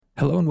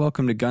Hello and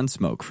welcome to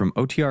Gunsmoke from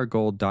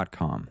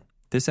OTRGold.com.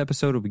 This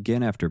episode will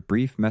begin after a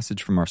brief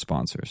message from our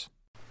sponsors.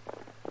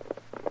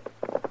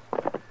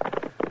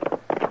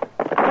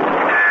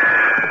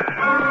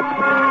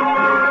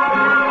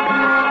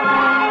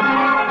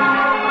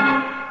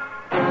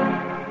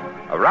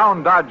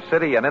 Around Dodge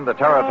City and in the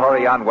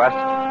territory on West,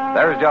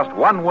 there's just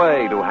one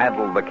way to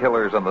handle the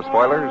killers and the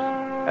spoilers,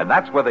 and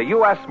that's with a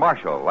U.S.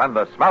 Marshal and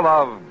the smell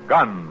of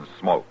gun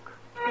smoke.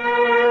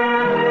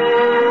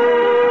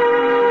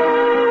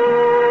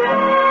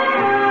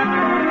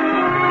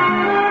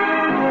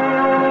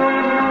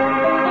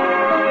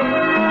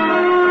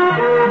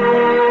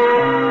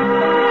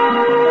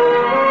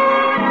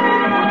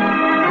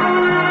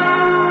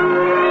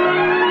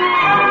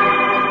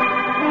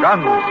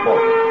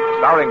 Gunsmoke,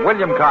 starring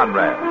William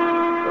Conrad,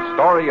 the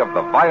story of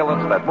the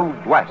violence that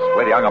moved west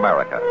with young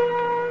America,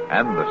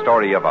 and the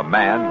story of a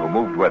man who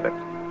moved with it.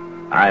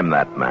 I'm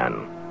that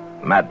man,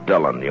 Matt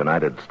Dillon,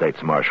 United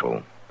States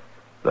Marshal.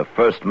 The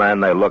first man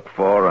they look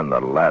for and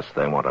the last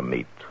they want to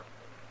meet.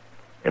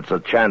 It's a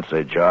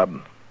chancy job,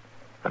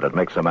 and it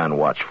makes a man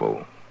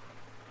watchful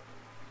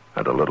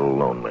and a little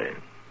lonely.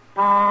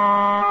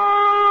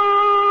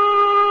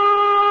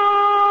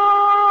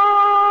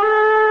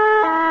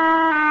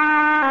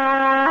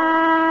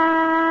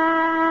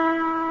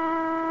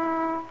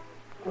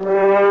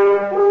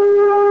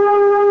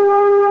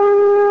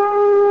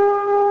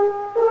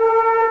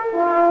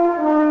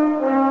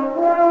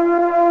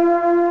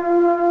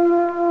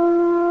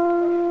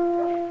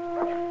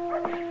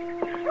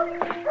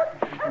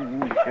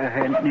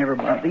 Never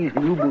bought these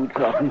new boots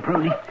off and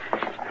Pruny.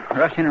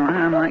 Rushing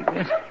around like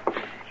this.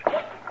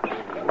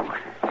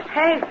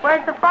 Hey,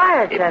 where's the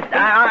fire, Chester?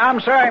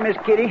 I'm sorry, Miss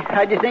Kitty.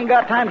 I just ain't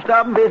got time to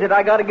stop and visit.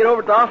 I got to get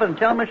over to the office and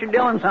tell Mr.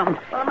 Dillon something.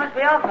 Well, it must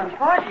be awful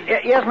important.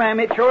 Yes, ma'am,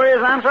 it sure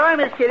is. I'm sorry,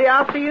 Miss Kitty.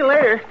 I'll see you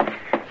later.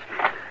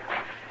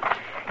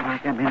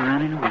 Like I've been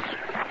running away.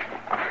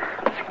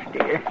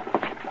 Dear.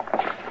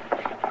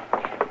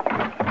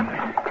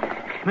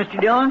 Mr.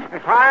 Dillon?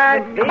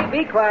 Quiet.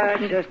 Be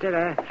quiet,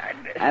 Chester.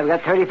 I've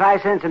got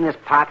 35 cents in this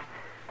pot.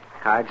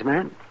 Cards,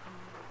 man.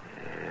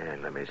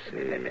 Let me see.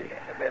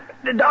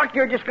 The doctor,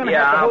 you're just going to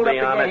have to hold I'll be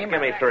up the honest. game.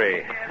 Give me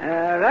three.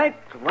 All right.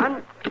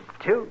 1,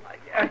 2.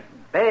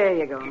 There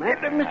you go, man.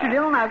 Mr.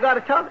 Dillon, I've got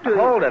to talk to you.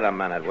 Hold it a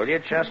minute, will you,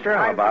 Chester?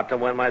 I'm about to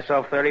win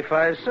myself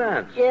 35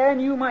 cents. Yeah,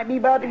 and you might be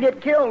about to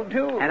get killed,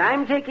 too. And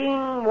I'm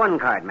taking one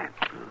card, man.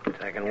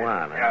 Second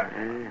one, huh?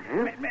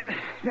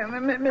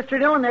 Mr.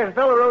 Dillon, there's a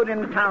fellow rode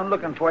into town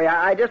looking for you.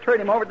 I just heard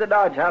him over at the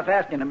Dodge House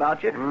asking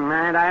about you.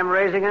 And I'm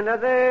raising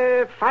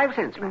another 5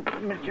 cents, man.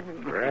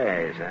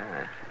 Grace,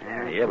 huh?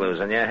 You're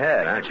losing your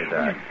head, aren't you,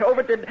 Doc?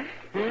 Over at the...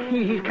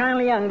 He's kind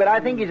of young, but I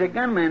think he's a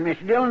gunman,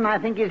 Mr. Dillon. I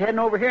think he's heading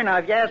over here. Now,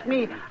 if you ask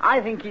me, I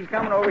think he's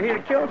coming over here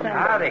to kill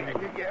somebody.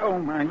 Howdy. Oh,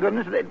 my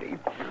goodness.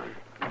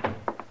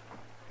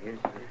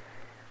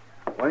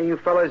 One of you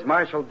fellas,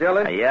 Marshal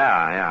Dillon? Yeah,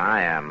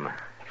 I am.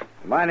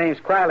 My name's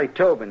Crowley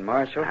Tobin,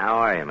 Marshal. How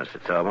are you,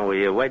 Mr. Tobin? Will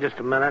you wait just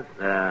a minute?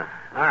 All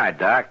right,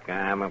 Doc.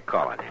 I'm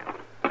calling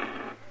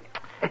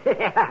you.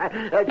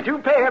 2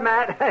 pair,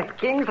 Matt.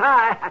 King's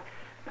high.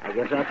 I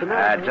guess that's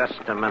enough. Just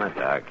a minute,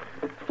 Doc.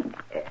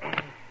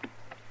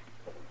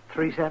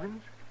 3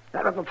 sevens?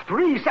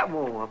 3 7.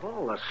 Oh, of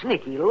all the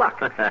sneaky luck.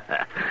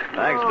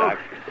 Thanks, Doc.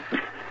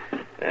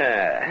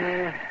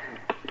 Yeah.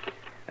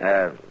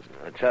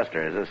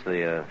 Chester, is this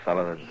the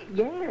fellow that...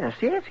 Yes,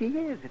 he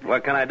is.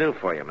 What can I do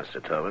for you,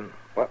 Mr. Tobin?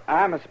 Well,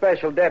 I'm a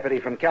special deputy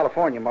from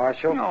California,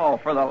 Marshal. Oh,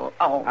 for the...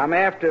 Oh. I'm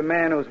after a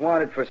man who's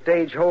wanted for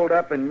stage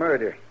holdup and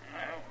murder.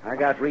 I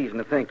got reason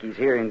to think he's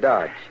here in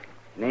Dodge.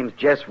 Name's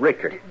Jess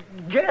Ricker.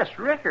 Jess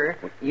Ricker?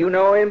 You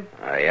know him?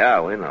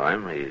 Yeah, we know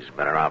him. He's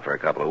been around for a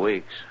couple of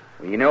weeks.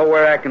 You know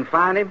where I can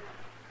find him?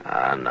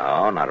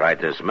 No, not right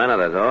this minute,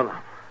 I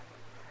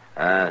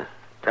don't.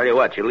 Tell you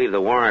what, you leave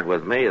the warrant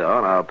with me, though,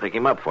 and I'll pick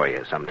him up for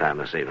you sometime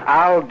this evening.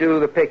 I'll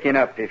do the picking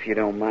up, if you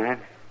don't mind.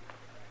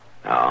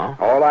 Oh?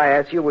 All I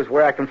asked you was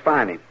where I can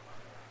find him.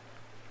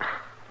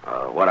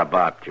 What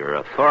about your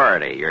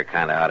authority? You're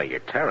kind of out of your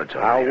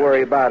territory. I'll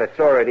worry about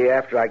authority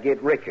after I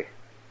get Ricker.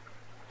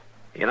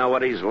 You know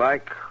what he's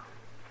like?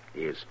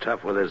 He's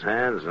tough with his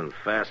hands and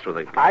fast with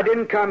a gun. I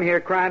didn't come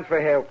here crying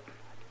for help.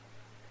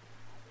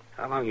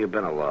 How long you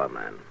been a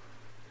lawman?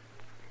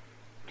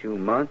 2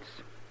 months,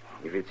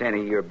 if it's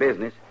any of your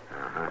business.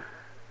 Uh-huh.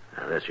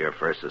 This your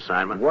first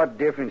assignment? What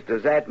difference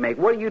does that make?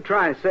 What are you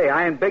trying to say?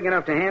 I ain't big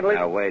enough to handle it?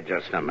 Now, wait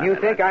just a minute. You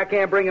think I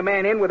can't bring a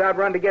man in without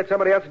running to get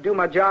somebody else to do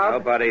my job?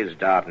 Nobody's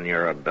doubting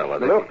your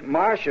ability. Look,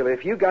 Marshal,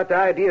 if you got the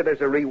idea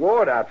there's a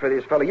reward out for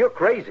this fellow, you're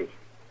crazy.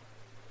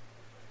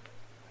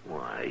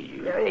 Why,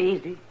 you...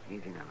 Easy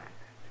now, man.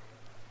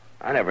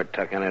 I never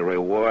took any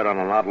reward on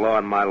an outlaw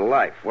in my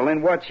life. Well,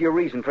 then what's your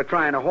reason for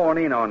trying to horn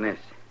in on this?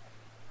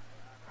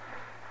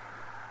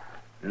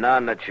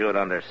 None that you'd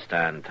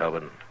understand,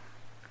 Tobin.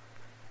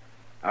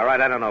 All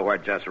right, I don't know where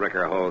Jess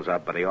Ricker holds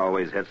up, but he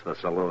always hits the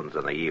saloons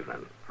in the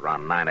evening,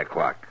 around 9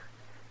 o'clock.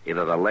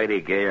 Either the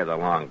Lady Gay or the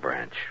Long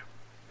Branch.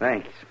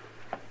 Thanks.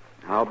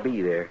 I'll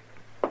be there.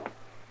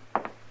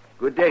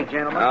 Good day,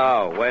 gentlemen.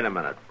 Oh, wait a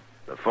minute.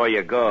 Before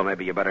you go,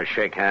 maybe you better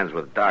shake hands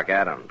with Doc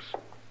Adams.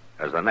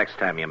 Because the next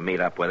time you meet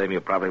up with him, you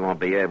probably won't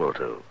be able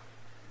to.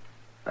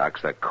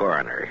 Doc's the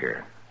coroner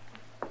here.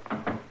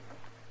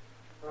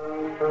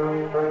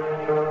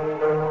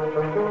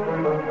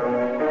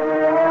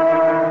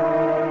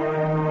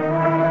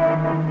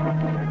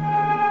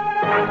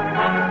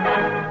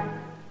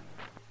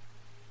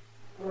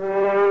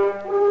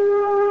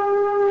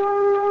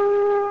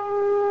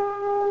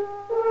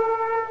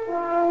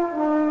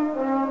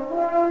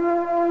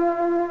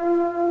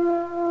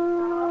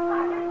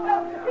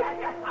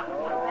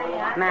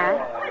 Matt?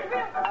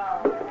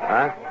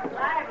 Huh?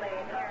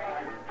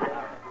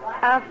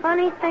 A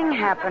funny thing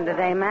happened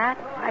today, Matt.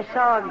 I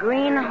saw a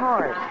green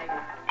horse.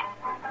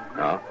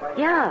 No?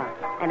 Yeah,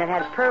 and it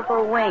had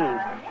purple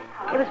wings.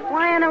 It was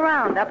flying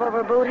around up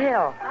over Boot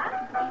Hill.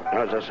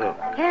 Oh, is that so?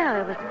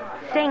 Yeah, it was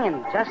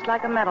singing just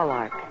like a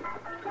meadowlark.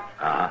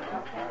 Uh-huh.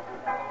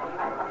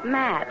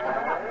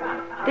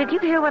 Matt, did you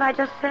hear what I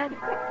just said?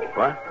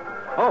 What?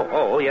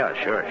 Oh, yeah,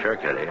 sure,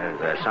 Kitty.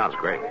 That sounds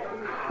great.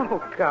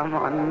 Oh, come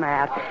on,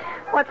 Matt.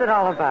 What's it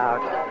all about?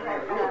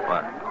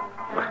 What?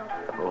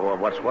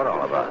 What's what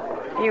all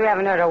about? You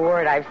haven't heard a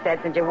word I've said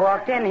since you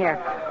walked in here.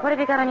 What have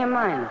you got on your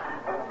mind?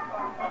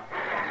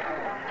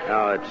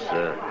 No, it's,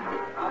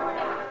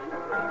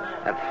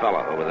 that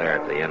fella over there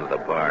at the end of the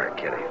bar,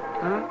 Kitty.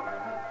 Huh?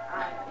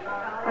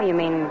 Oh, you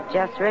mean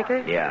Jess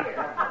Rickard? Yeah.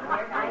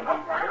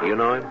 You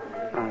know him?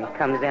 Oh, he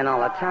comes in all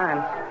the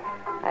time.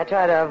 I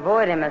try to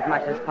avoid him as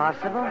much as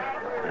possible.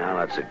 Well,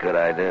 that's a good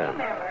idea.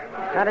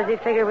 How does he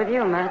figure with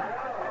you, Matt?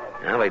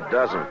 Well, he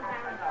doesn't.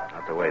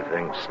 Not the way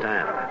things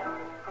stand.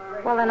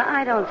 Well, then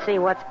I don't see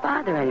what's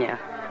bothering you.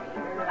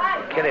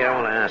 Kitty, I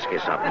want to ask you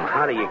something.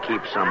 How do you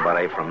keep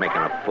somebody from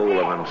making a fool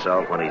of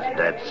himself when he's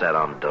dead set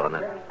on doing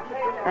it?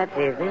 That's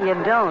easy. You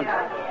don't.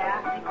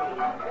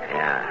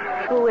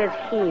 Yeah. Who is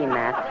he,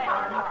 Matt?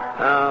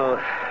 Oh,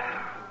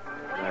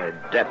 a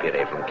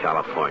deputy from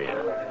California.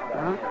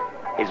 Huh?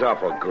 He's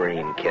awful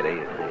green, Kitty.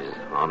 He's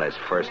on his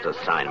first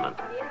assignment.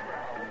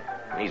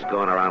 He's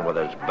going around with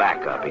his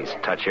back up. He's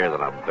touchier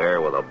than a bear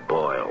with a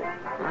boil.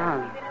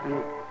 Oh,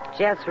 and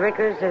Jess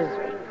Rickard's his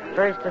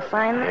first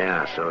assignment?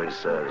 Yeah, so he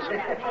says.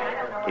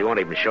 He won't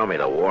even show me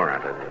the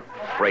warrant. I'm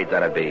afraid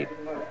that I'd be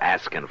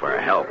asking for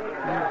help.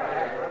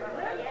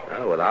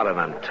 Well, without it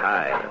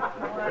untied,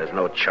 there's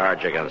no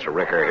charge against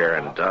Ricker here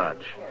in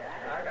Dodge.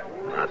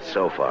 Not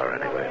so far,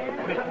 anyway.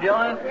 Mr.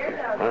 Dillon?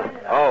 Huh?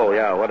 Oh,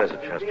 yeah, what is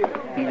it, Chester?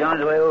 He's on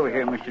his way over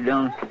here, Mr.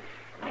 Dillon.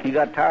 He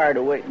got tired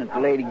of waiting at the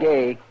Lady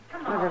Gay.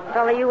 Oh, the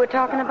fella you were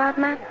talking about,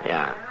 Matt?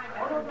 Yeah.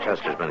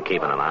 Chester's been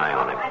keeping an eye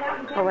on him.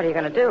 Well, what are you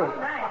going to do?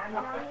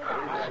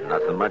 There's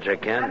nothing much I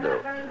can do.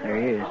 There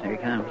he is. There he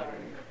comes.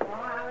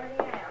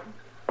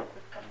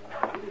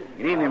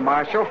 Good evening,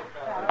 Marshal.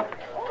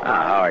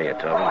 How are you,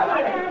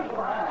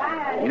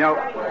 Toby? You know,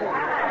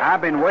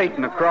 I've been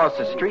waiting across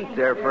the street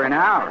there for an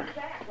hour.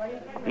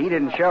 He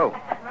didn't show.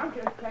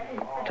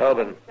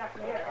 Tobin,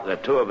 the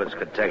two of us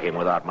could take him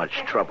without much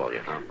trouble,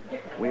 you know.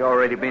 We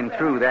already been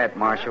through that,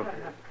 Marshal.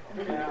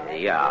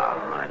 Yeah,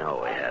 I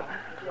know we had.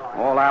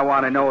 All I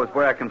want to know is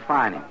where I can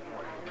find him.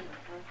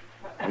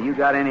 Have you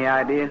got any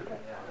idea?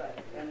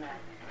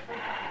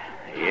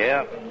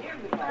 Yeah.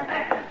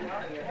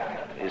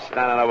 He's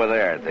standing over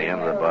there at the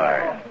end of the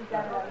bar.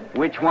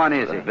 Which one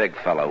is The it? big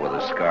fellow with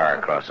a scar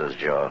across his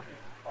jaw.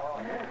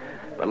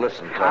 But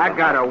listen, Tobin. I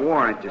got a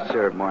warrant to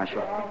serve,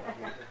 Marshal.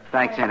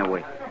 Thanks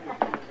anyway.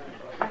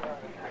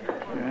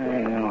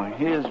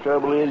 His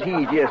trouble is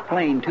he's just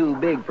plain too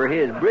big for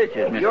his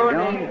britches, Mr. Your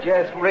Dillon. name,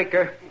 Jess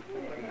Ricker.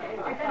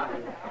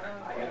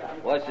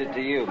 What's it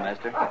to you,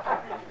 mister?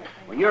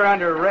 Well, you're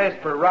under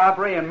arrest for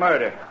robbery and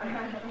murder.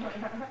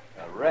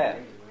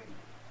 Arrest?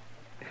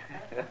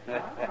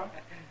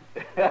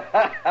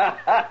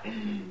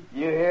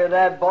 You hear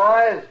that,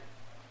 boys?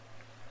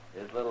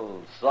 This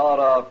little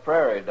sawed-off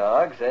prairie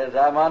dog says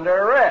I'm under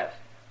arrest.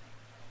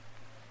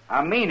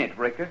 I mean it,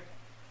 Ricker.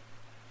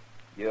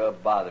 You're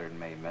bothering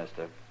me,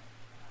 mister.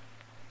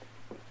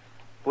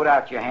 Put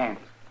out your hands.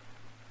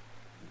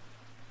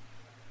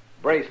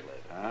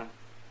 Bracelet, huh?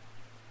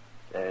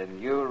 And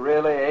you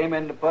really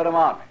aiming to put 'em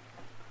on me?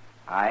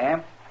 I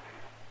am.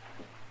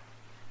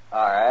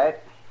 All right.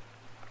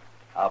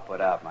 I'll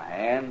put out my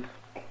hands.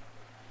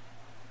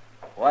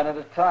 One at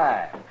a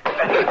time.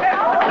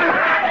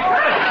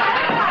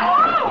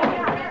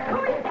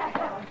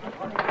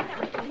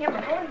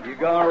 You're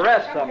going to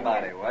arrest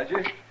somebody, was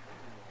you?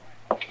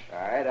 All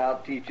right,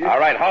 I'll teach you. All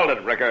right, hold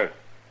it, Ricker.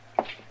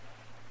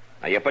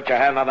 Now, you put your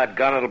hand on that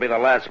gun, it'll be the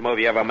last move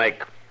you ever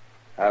make.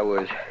 I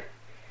was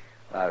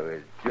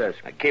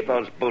just... Now, keep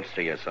those boots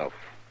to yourself.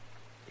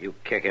 You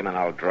kick him and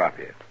I'll drop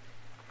you.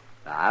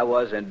 I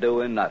wasn't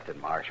doing nothing,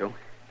 Marshal.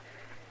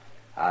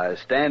 I was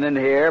standing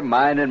here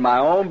minding my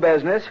own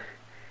business,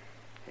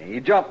 and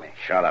you jumped me.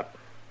 Shut up.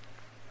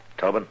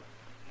 Tobin?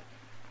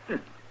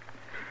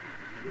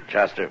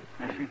 Chester,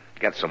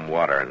 get some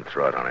water and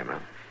throw it on him,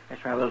 man.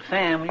 That's right. Well,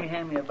 Sam, will you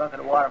hand me a bucket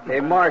of water? Hey,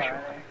 Marshal,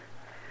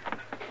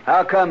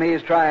 how come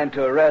he's trying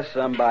to arrest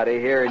somebody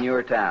here in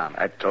your town?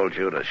 I told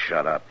you to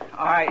shut up.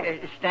 All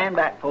right, stand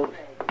back, folks.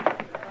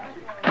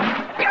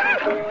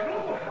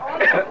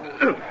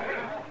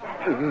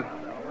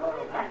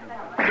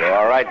 You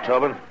all right,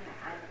 Tobin?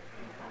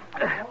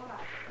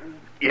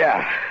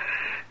 Yeah.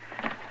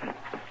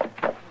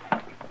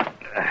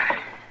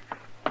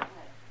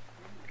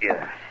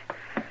 Yeah.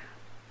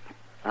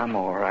 I'm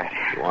all right.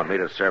 You want me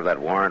to serve that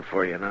warrant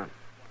for you now?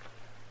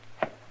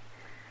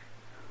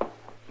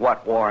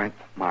 What warrant,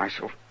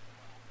 Marshal?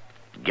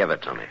 Give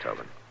it to me,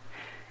 Tobin.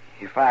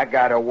 If I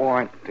got a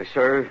warrant to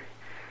serve,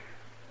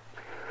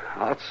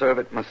 I'll serve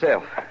it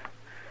myself.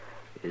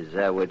 Is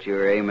that what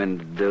you're aiming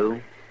to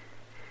do?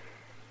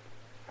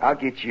 I'll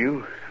get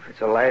you if it's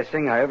the last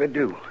thing I ever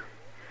do.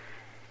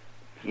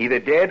 Either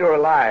dead or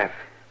alive.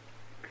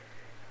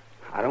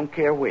 I don't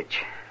care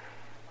which.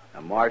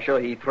 Now, Marshal,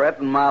 he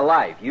threatened my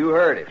life. You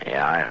heard him.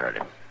 Yeah, I heard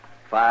him.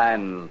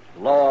 Fine,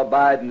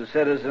 law-abiding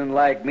citizen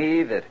like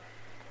me that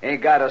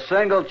ain't got a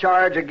single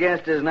charge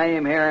against his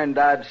name here in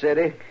Dodge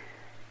City.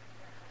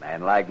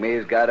 Man like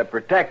me's got to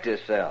protect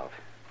himself.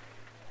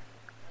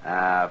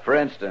 For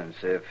instance,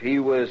 if he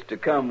was to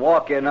come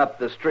walking up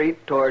the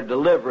street toward the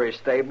livery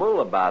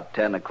stable about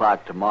 10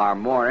 o'clock tomorrow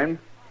morning,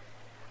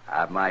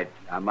 I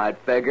might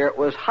figure it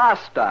was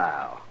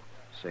hostile,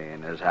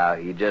 seeing as how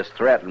he just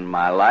threatened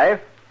my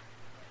life.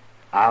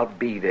 I'll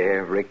be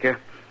there, Ricker.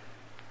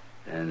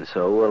 And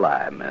so will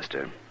I,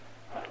 mister.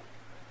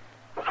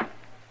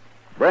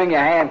 Bring your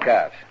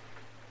handcuffs.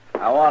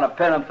 I want to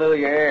pin them through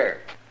your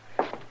ear.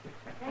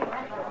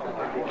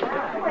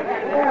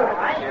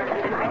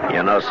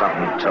 You know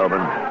something,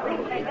 Tobin?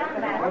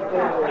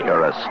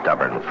 You're a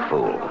stubborn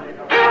fool.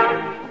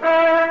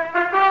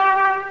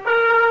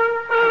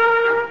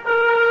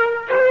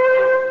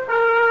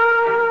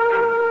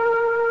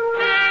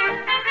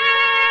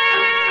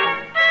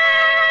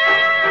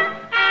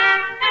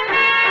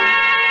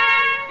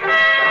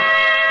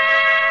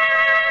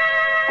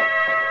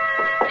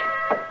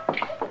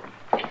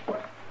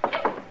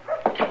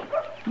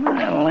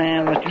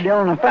 Well, Mr.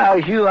 Dillon, if I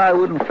was you, I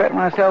wouldn't fret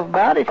myself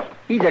about it.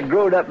 He's a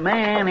grown-up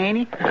man, ain't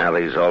he? Well,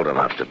 he's old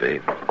enough to be.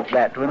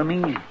 That's what I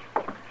mean.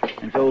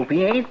 And so if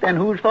he ain't, then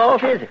whose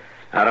fault is it?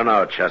 I don't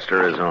know,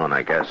 Chester, his own,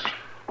 I guess.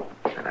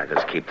 And I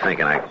just keep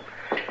thinking I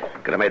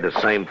could have made the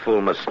same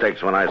fool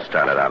mistakes when I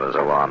started out as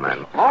a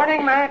lawman.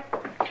 Morning, Matt.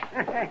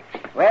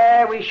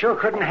 Well, we sure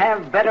couldn't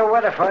have better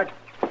weather for it.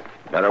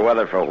 Better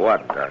weather for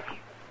what, Doc?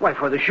 Why,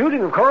 for the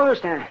shooting, of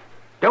course. Now,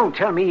 don't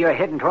tell me you're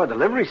heading toward the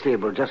livery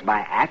stable just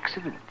by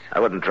accident. I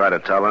wouldn't try to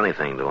tell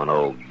anything to an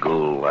old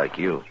ghoul like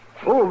you.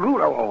 Oh,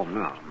 good. Oh,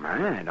 no,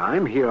 Matt.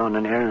 I'm here on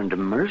an errand of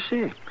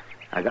mercy.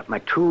 I got my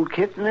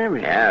toolkit and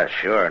everything. Yeah,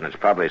 sure, and it's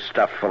probably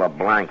stuffed full of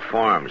blank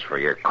forms for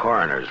your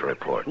coroner's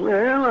report.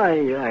 Well,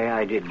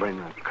 I did bring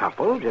a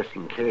couple, just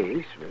in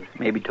case.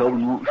 Maybe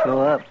Tobin won't show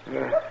up.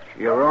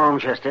 You're wrong,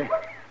 Chester.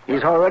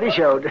 He's already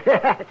showed.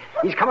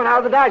 He's coming out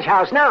of the Dodge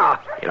house now.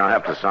 You don't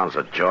have to sound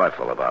so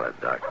joyful about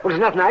it, Doc. Well, there's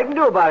nothing I can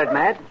do about it,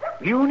 Matt.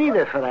 You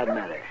neither, for that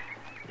matter.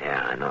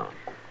 Yeah, I know.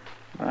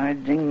 I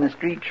think the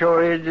street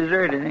sure is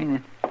deserted, ain't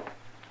it?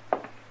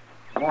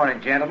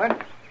 Morning, gentlemen.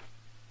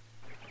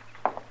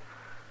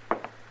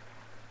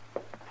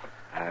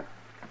 I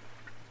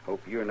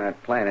hope you're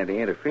not planning to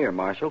interfere,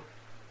 Marshal.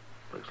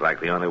 Looks like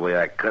the only way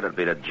I could would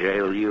be to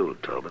jail you,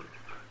 Tobin.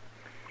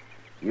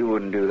 You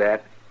wouldn't do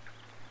that.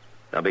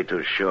 Don't be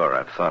too sure.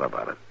 I've thought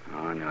about it.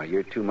 Oh, no,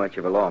 you're too much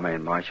of a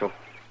lawman, Marshal.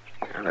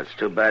 And it's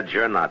too bad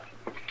you're not.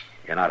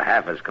 You're not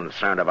half as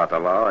concerned about the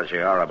law as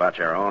you are about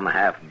your own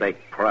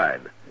half-baked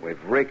pride. If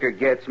Ricker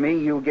gets me,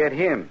 you'll get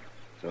him.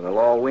 So the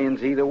law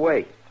wins either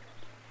way.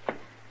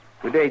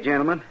 Good day,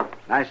 gentlemen.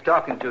 Nice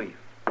talking to you.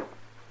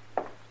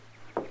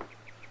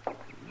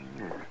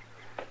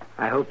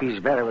 I hope he's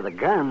better with a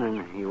gun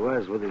than he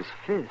was with his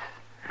fist.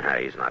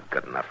 He's not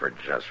good enough for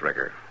just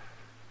Ricker.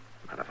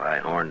 But if I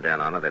horned in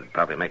on it, it'd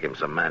probably make him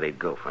so mad he'd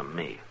go for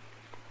me.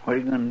 What are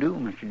you going to do,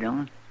 Mr.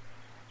 Dillon?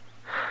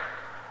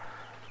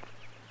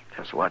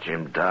 Just watch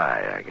him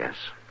die, I guess.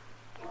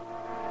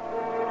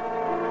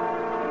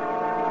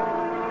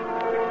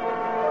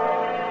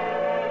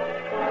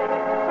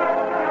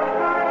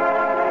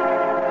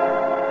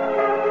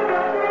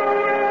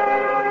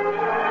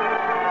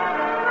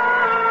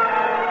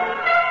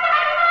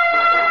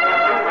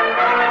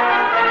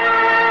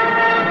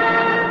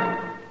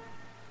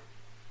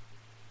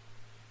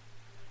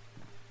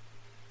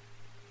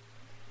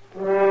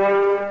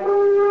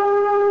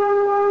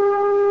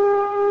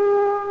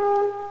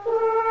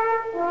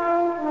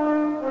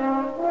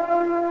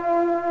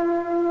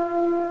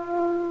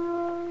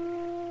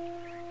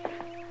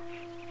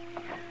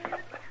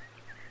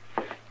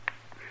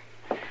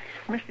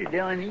 Mr.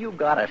 Dillon, you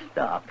gotta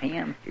stop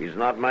him. He's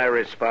not my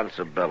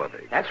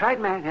responsibility. That's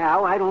right, man.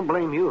 Now, I don't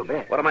blame you a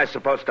bit. What am I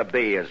supposed to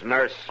be, his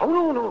nurse?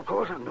 Oh, no, of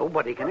course.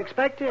 Nobody can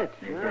expect it.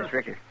 There's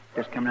Ricker.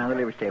 Just coming out of the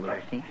livery stable,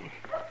 I see.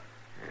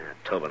 Yeah,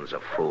 Tobin's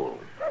a fool.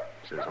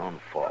 It's his own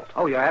fault.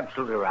 Oh, you're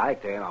absolutely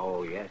right there.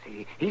 Oh, yes.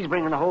 He's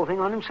bringing the whole thing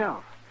on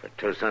himself. For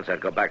 2 cents,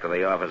 I'd go back to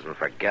the office and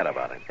forget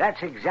about him.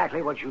 That's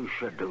exactly what you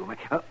should do,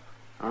 man.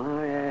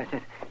 Oh, yes.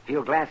 If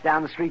you'll glance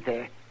down the street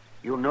there,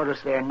 you'll notice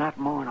they're not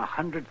more than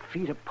 100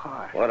 feet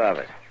apart. What of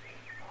it?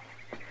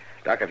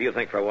 Doc, if you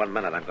think for 1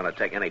 minute I'm going to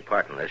take any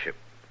part in this,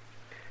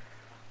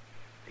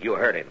 you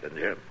heard him, didn't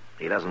you?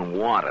 He doesn't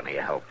want any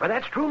help. But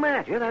that's true,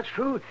 Matt. Yeah, that's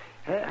true.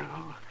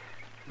 Oh,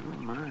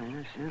 my.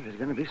 Yes, there's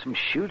going to be some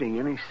shooting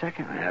any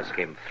second. I asked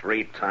him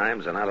 3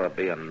 times, and that'll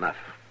be enough.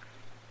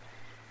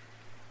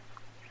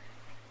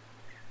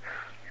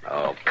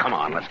 Oh, come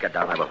on. Let's get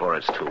down there before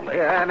it's too late.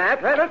 Yeah,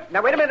 Matt.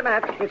 Now, wait a minute,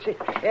 Matt.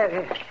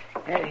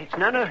 It's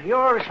none of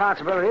your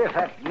responsibility if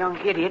that young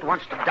idiot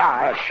wants to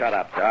die. Oh, shut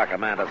up, Doc. A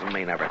man doesn't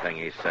mean everything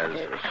he says.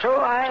 So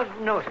I've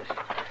noticed.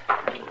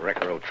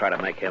 Ricker will try to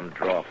make him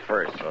draw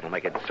first, so it'll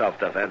make it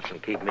self-defense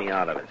and keep me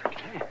out of it.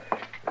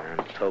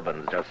 And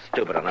Tobin's just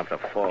stupid enough to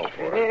fall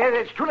for it.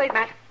 It's too late,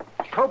 Matt.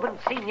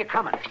 Tobin's seen you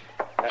coming.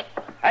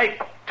 Hey,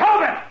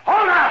 Tobin!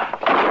 Hold up!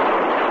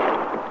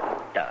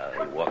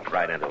 He walked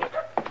right into it.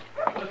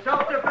 The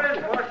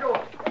self-defense,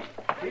 Marshal.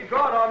 He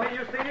drawed on me.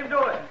 You seen him do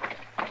it.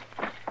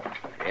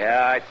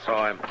 Yeah, I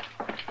saw him.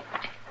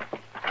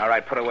 All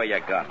right, put away your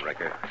gun,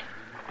 Ricker.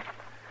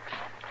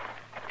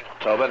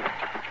 Tobin?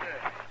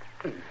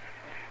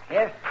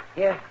 Here.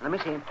 Let me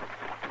see him.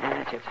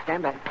 That's it.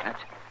 Stand back.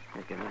 That's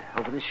going to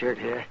open his shirt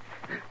here.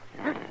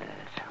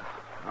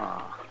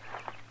 Oh.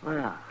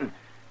 Well,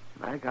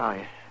 by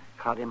golly,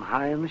 caught him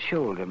high in the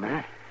shoulder,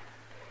 Matt.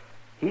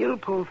 He'll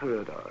pull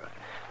through it all right.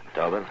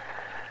 Tobin,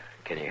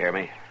 can you hear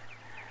me?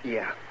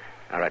 Yeah.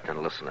 All right,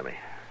 then listen to me.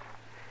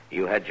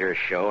 You had your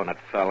show, and it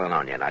fell in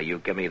on you. Now, you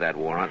give me that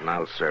warrant, and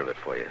I'll serve it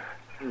for you.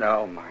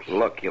 No, Marshal.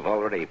 Look, you've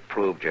already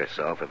proved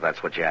yourself, if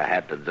that's what you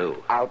had to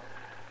do. I'll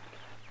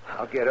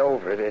get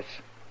over this.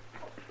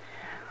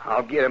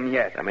 I'll get him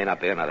yet. There may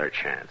not be another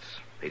chance.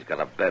 He's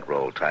got a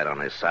bedroll tied on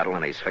his saddle,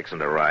 and he's fixing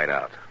to ride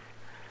out.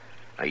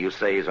 Now, you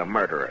say he's a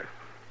murderer.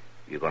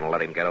 You going to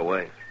let him get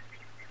away?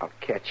 I'll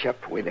catch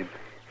up with him.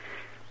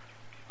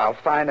 I'll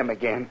find him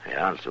again.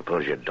 Yeah, and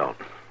suppose you don't.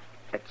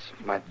 It's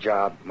my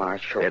job,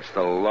 Marshal. It's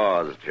the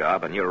law's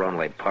job, and you're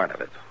only part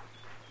of it.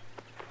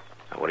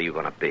 Now, what are you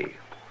going to be?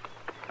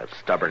 A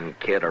stubborn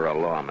kid or a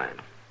lawman?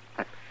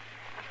 I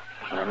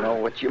don't know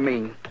what you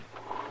mean.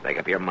 Make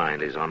up your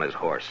mind. He's on his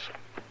horse.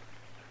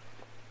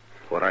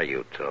 What are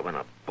you, Tobin,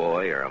 a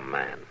boy or a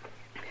man?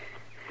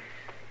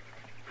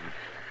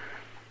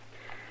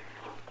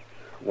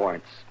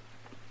 Warrant's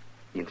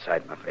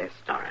inside my vest.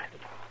 All right.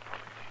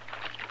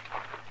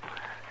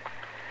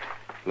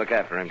 Look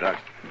after him, Doc.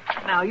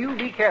 Now, you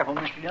be careful,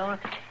 Mr. Dillon.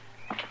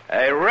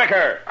 Hey,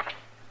 Ricker!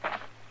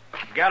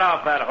 Get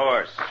off that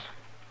horse.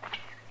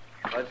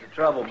 What's the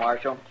trouble,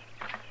 Marshal?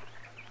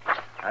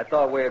 I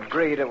thought we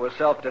agreed it was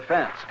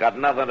self-defense. It's got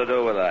nothing to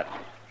do with that.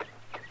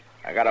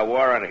 I got a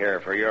warrant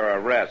here for your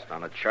arrest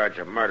on a charge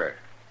of murder.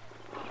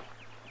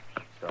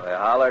 So they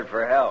hollered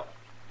for help.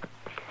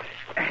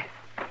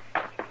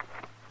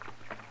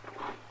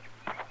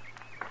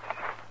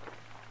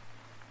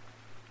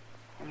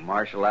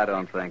 Marshal, I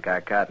don't think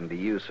I cottoned to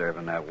you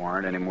serving that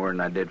warrant any more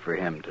than I did for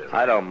him to.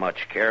 I don't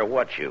much care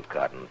what you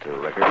cotton to,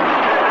 Ricker.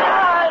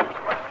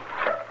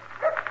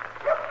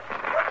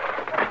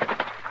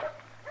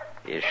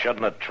 You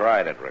shouldn't have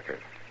tried it, Ricker.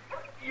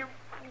 You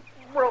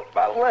broke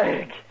my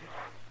leg.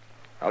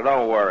 Well,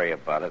 don't worry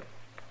about it.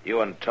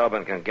 You and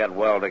Tobin can get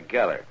well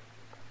together.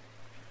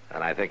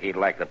 And I think he'd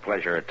like the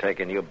pleasure of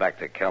taking you back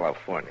to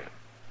California.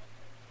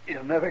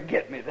 You'll never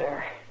get me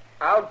there.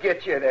 I'll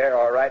get you there,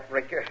 all right,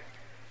 Ricker.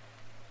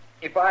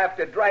 If I have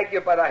to drag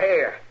you by the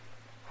hair.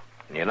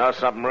 And you know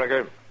something,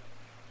 Ricker?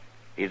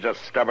 He's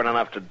just stubborn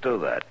enough to do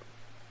that,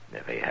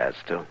 if he has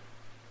to.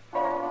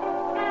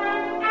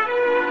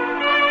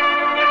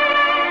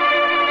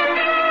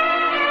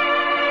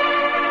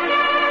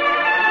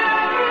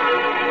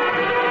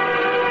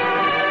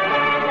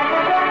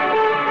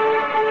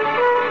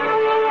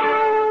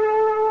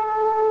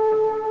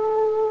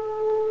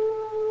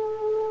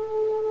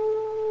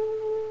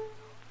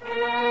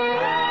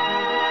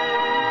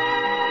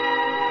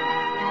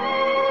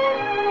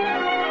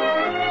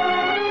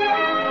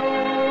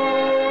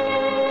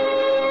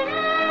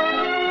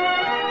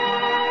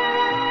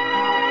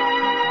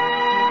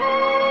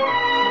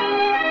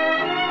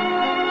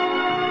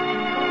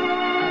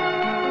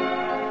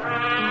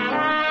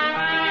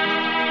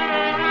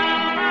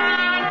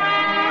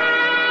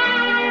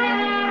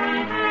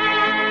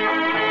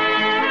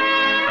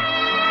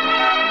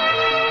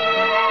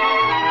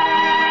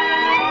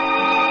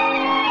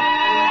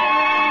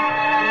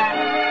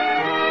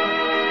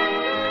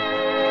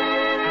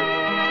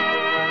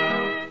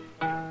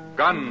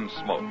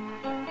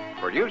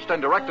 Gunsmoke. Produced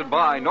and directed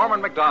by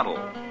Norman McDonald.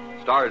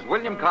 Stars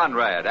William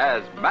Conrad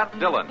as Matt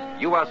Dillon,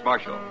 U.S.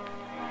 Marshal.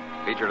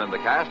 Featured in the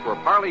cast were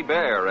Parley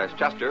Bear as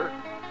Chester,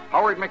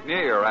 Howard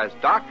McNear as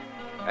Doc,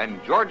 and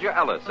Georgia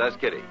Ellis as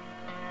Kitty.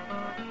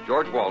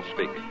 George Walsh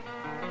speaking.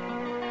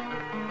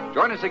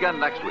 Join us again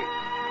next week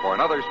for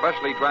another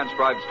specially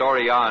transcribed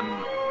story on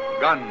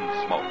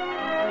Gunsmoke.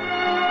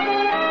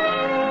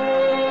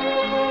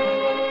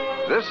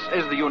 This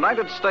is the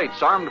United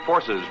States Armed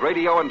Forces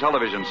Radio and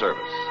Television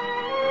Service.